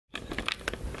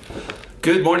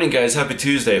Good morning, guys. Happy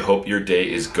Tuesday. Hope your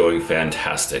day is going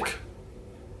fantastic.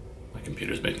 My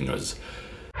computer's making noises.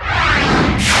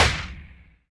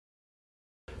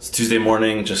 It's Tuesday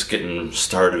morning, just getting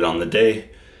started on the day.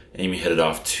 Amy headed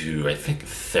off to, I think,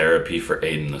 therapy for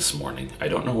Aiden this morning. I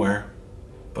don't know where,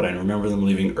 but I remember them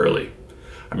leaving early.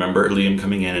 I remember Liam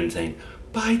coming in and saying,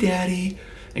 "Bye, Daddy,"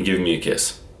 and giving me a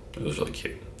kiss. It was really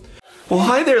cute. Well,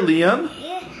 hi there, Liam.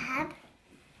 You have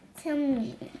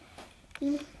some...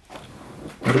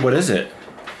 What is it?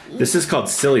 This is called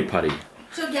Silly Putty.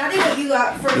 So Daddy, what you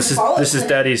got for This is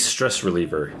Daddy's stress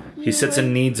reliever. He sits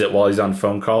and needs it while he's on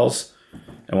phone calls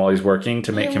and while he's working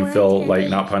to make him feel like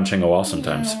not punching a wall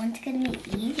sometimes.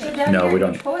 No, we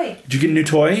don't. Did you get a new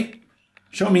toy?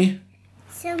 Show me.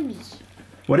 Show me.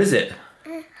 What is it?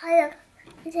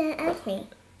 It's an airplane.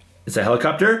 It's a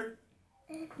helicopter?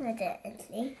 Not an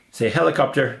airplane. Say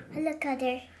helicopter.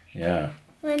 Helicopter. Yeah.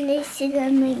 When they sit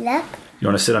on my lap. You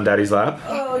want to sit on Daddy's lap?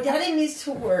 Oh, Daddy needs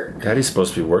to work. Daddy's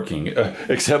supposed to be working.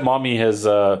 Except Mommy has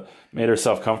made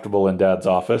herself comfortable in Dad's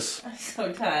office. I'm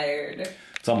so tired.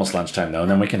 It's almost lunchtime though,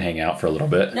 and then we can hang out for a little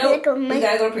bit. Nope, we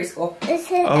gotta go to preschool.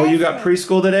 Oh, you got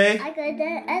preschool today? I got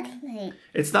an airplane.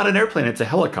 It's not an airplane, it's a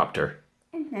helicopter.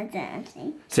 It's not an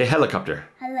airplane. Say helicopter.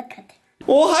 Helicopter.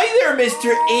 Well, hi there,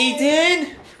 Mr.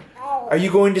 Aiden. Are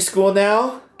you going to school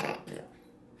now?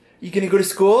 You gonna go to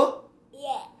school?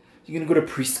 Yeah. You gonna go to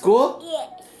preschool? Yeah.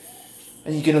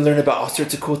 And you gonna learn about all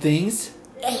sorts of cool things?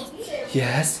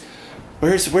 Yes.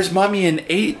 Where's Mommy and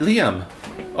Liam?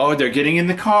 Oh, they're getting in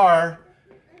the car.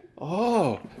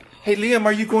 Oh. Hey, Liam,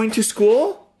 are you going to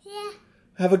school? Yeah.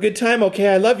 Have a good time, okay?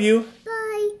 I love you.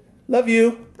 Bye. Love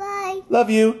you. Bye.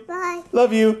 Love you. Bye.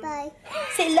 Love you. Bye.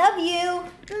 Say love you.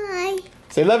 Bye.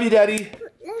 Say love you, Daddy.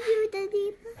 Love you,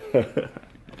 Daddy.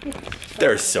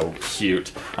 They're so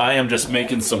cute. I am just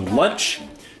making some lunch.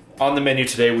 On the menu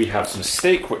today we have some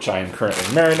steak, which I am currently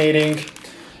marinating.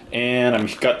 And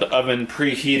I've got the oven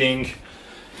preheating.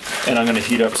 And I'm gonna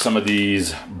heat up some of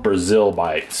these Brazil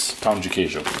bites, pão de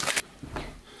queijo.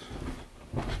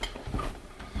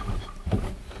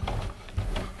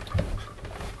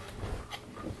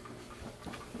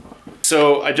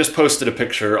 So I just posted a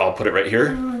picture, I'll put it right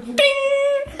here. Ding!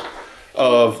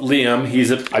 Of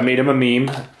Liam. I made him a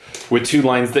meme with 2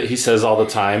 lines that he says all the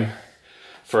time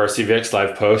for our CVX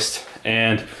Live post.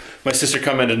 And my sister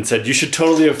commented and said, "You should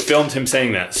totally have filmed him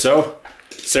saying that." So,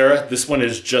 Sarah, this one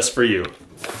is just for you.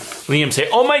 Liam, say,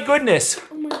 "Oh my goodness."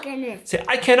 Oh my goodness. Say,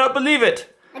 "I cannot believe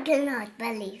it." I cannot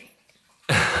believe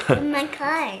it. In my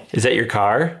car. Is that your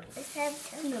car? It's a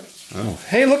tunnel. Oh,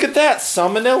 hey, look at that.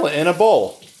 Salmonella in a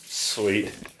bowl.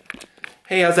 Sweet.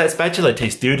 Hey, how's that spatula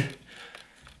taste, dude?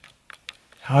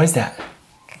 How is that?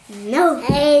 No.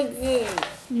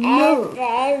 No.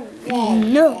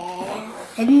 No.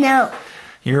 No.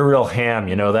 You're a real ham,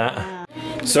 you know that?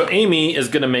 So Amy is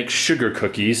gonna make sugar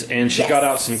cookies, and she got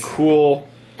out some cool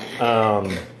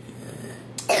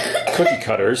cookie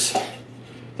cutters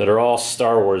that are all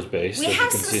Star Wars based. We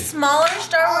have some smaller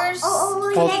Star Wars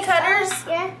cookie cutters,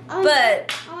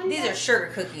 but these are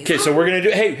sugar cookies. Okay, so we're gonna do,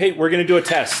 hey, we're gonna do a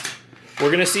test.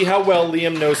 We're gonna see how well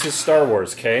Liam knows his Star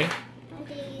Wars, okay?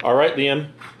 All right,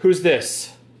 Liam, who's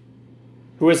this?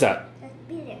 Who is that?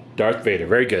 Darth Vader,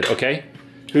 very good, okay.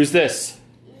 Who's this?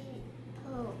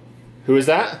 Who is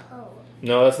that?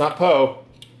 No, that's not Poe.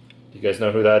 You guys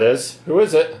know who that is? Who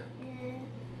is it?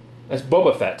 That's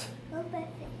Boba Fett.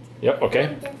 Yep,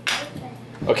 okay.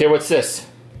 Okay, what's this?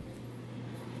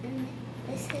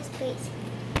 It's a space.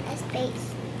 A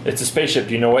space. It's a spaceship.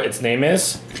 Do you know what its name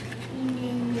is?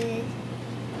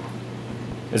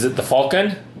 Is it the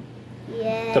Falcon?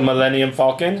 Yeah. The Millennium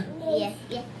Falcon? Yeah.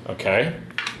 Yeah. Okay.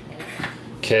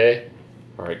 Okay.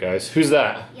 All right, guys. Who's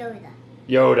that? Yoda.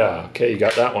 Yoda. Okay, you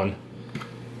got that one.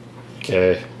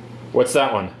 Okay. What's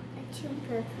that one? A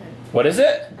Stormtrooper. What is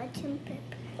it? A Stormtrooper.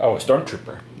 Oh, a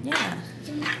Stormtrooper. Yeah.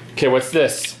 Okay, what's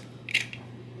this?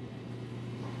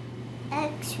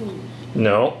 X-Wing.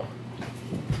 No.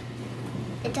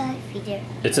 A TIE Fighter.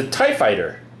 It's a TIE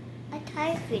Fighter. A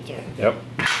TIE Fighter. Yep.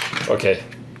 Okay.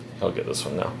 I'll get this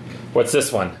one now. What's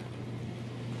this one?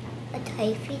 A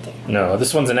TIE Fighter. No,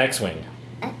 this one's an X-Wing.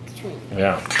 X-Wing.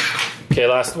 Yeah. Okay,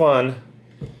 last one.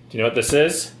 Do you know what this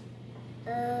is?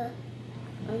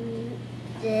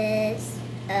 This,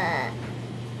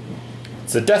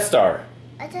 It's a Death Star.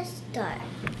 a Death Star.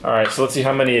 All right, so let's see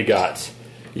how many you got.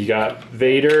 You got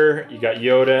Vader, you got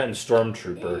Yoda, and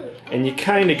Stormtrooper. And you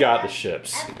kind of got the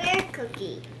ships. A bear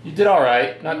cookie. You did all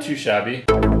right. Not too shabby.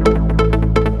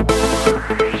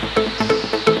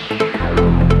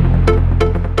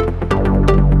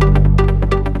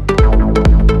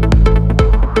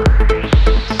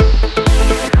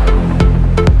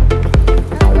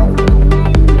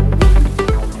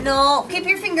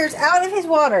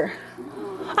 water.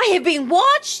 I have been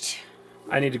watched.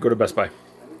 I need to go to Best Buy.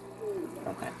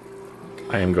 Okay.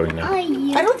 I am going now. I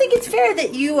don't think it's fair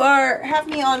that you have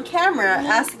me on camera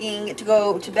asking to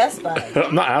go to Best Buy.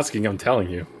 I'm not asking, I'm telling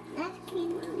you.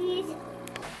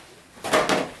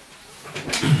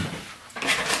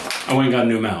 I went and got a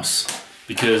new mouse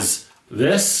because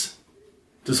this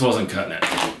wasn't cutting it.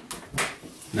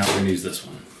 Now we're gonna use this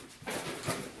one.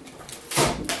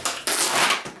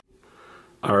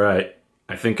 All right,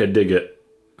 I think I dig it.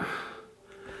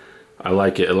 I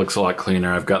like it, it looks a lot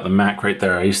cleaner. I've got the Mac right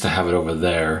there. I used to have it over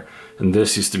there, and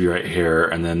this used to be right here,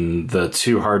 and then the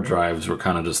two hard drives were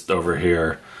kind of just over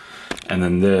here. And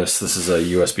then this is a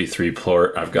USB 3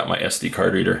 port. I've got my SD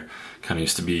card reader. Kind of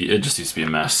used to be, it just used to be a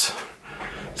mess.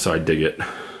 So I dig it.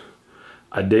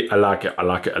 I like it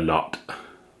a lot.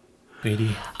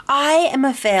 Sweetie. I am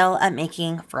a fail at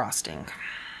making frosting.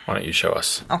 Why don't you show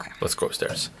us? Okay. Let's go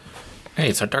upstairs. Hey,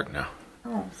 it's not dark now.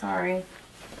 Oh, sorry.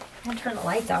 I want to turn the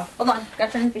lights off. Hold on,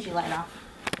 gotta turn the fishy light off.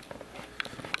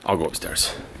 I'll go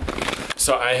upstairs.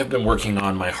 So I have been working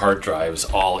on my hard drives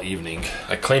all evening.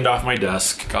 I cleaned off my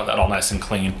desk, got that all nice and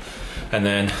clean, and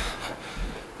then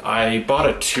I bought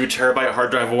a 2 terabyte hard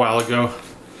drive a while ago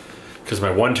because my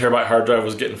 1 terabyte hard drive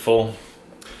was getting full,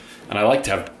 and I like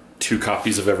to have 2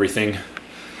 copies of everything.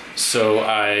 So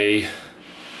I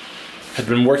had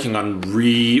been working on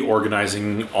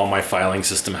reorganizing all my filing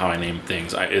system, how I name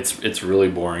things. It's really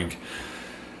boring.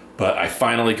 But I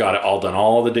finally got it all done.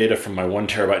 All the data from my 1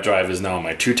 terabyte drive is now on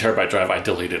my 2 terabyte drive. I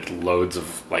deleted loads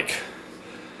of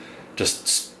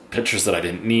just pictures that I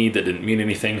didn't need, that didn't mean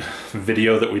anything,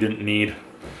 video that we didn't need.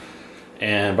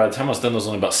 And by the time I was done, there was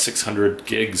only about 600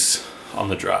 gigs on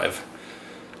the drive.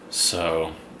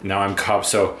 So now I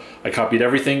copied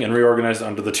everything and reorganized it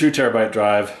onto the 2 terabyte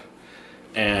drive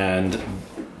and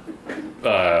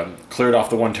cleared off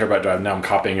the 1 terabyte drive. Now I'm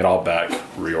copying it all back,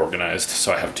 reorganized,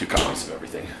 so I have 2 copies of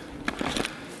everything.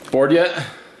 Bored yet?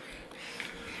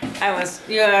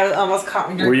 You almost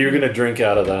caught me. Were you gonna drink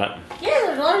out of that? Yeah,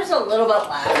 there's only just a little bit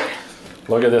left.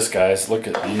 Look at this, guys. Look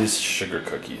at these sugar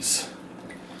cookies.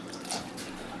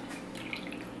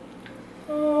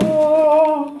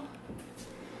 Oh.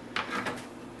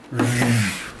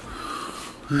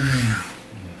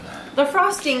 The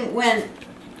frosting went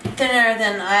thinner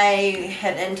than I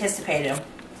had anticipated.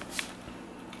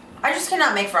 I just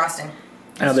cannot make frosting.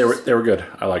 Yeah, they were good.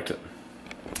 I liked it.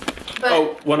 But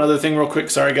oh, one other thing real quick.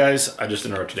 Sorry, guys. I just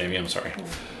interrupted Amy. I'm sorry.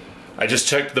 I just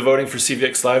checked the voting for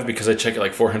CVX Live because I check it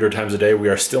like 400 times a day. We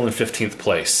are still in 15th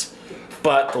place.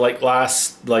 But the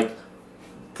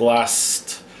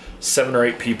last 7 or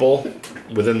 8 people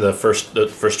within the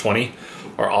first 20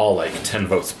 are all like 10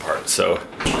 votes apart. So,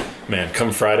 man,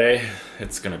 come Friday,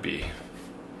 it's gonna be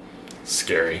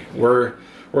scary. We're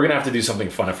gonna have to do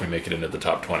something fun if we make it into the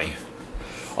top 20.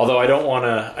 Although I don't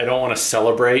wanna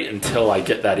celebrate until I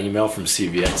get that email from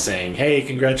CVX saying, "Hey,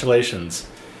 congratulations."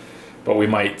 But we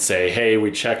might say, "Hey,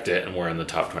 we checked it and we're in the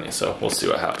top 20." So we'll see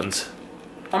what happens.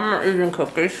 I'm not eating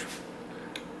cookies.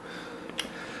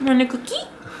 Want a cookie?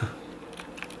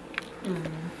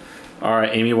 All right,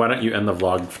 Amy, why don't you end the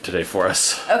vlog today for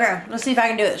us? Okay, let's see if I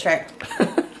can do it right.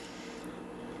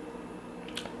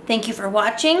 Thank you for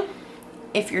watching.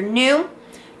 If you're new,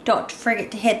 don't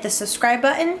forget to hit the subscribe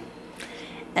button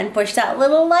and push that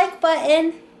little like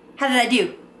button. How did I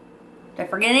do? Did I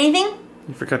forget anything?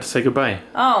 You forgot to say goodbye.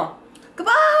 Oh,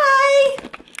 goodbye!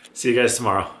 See you guys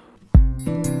tomorrow.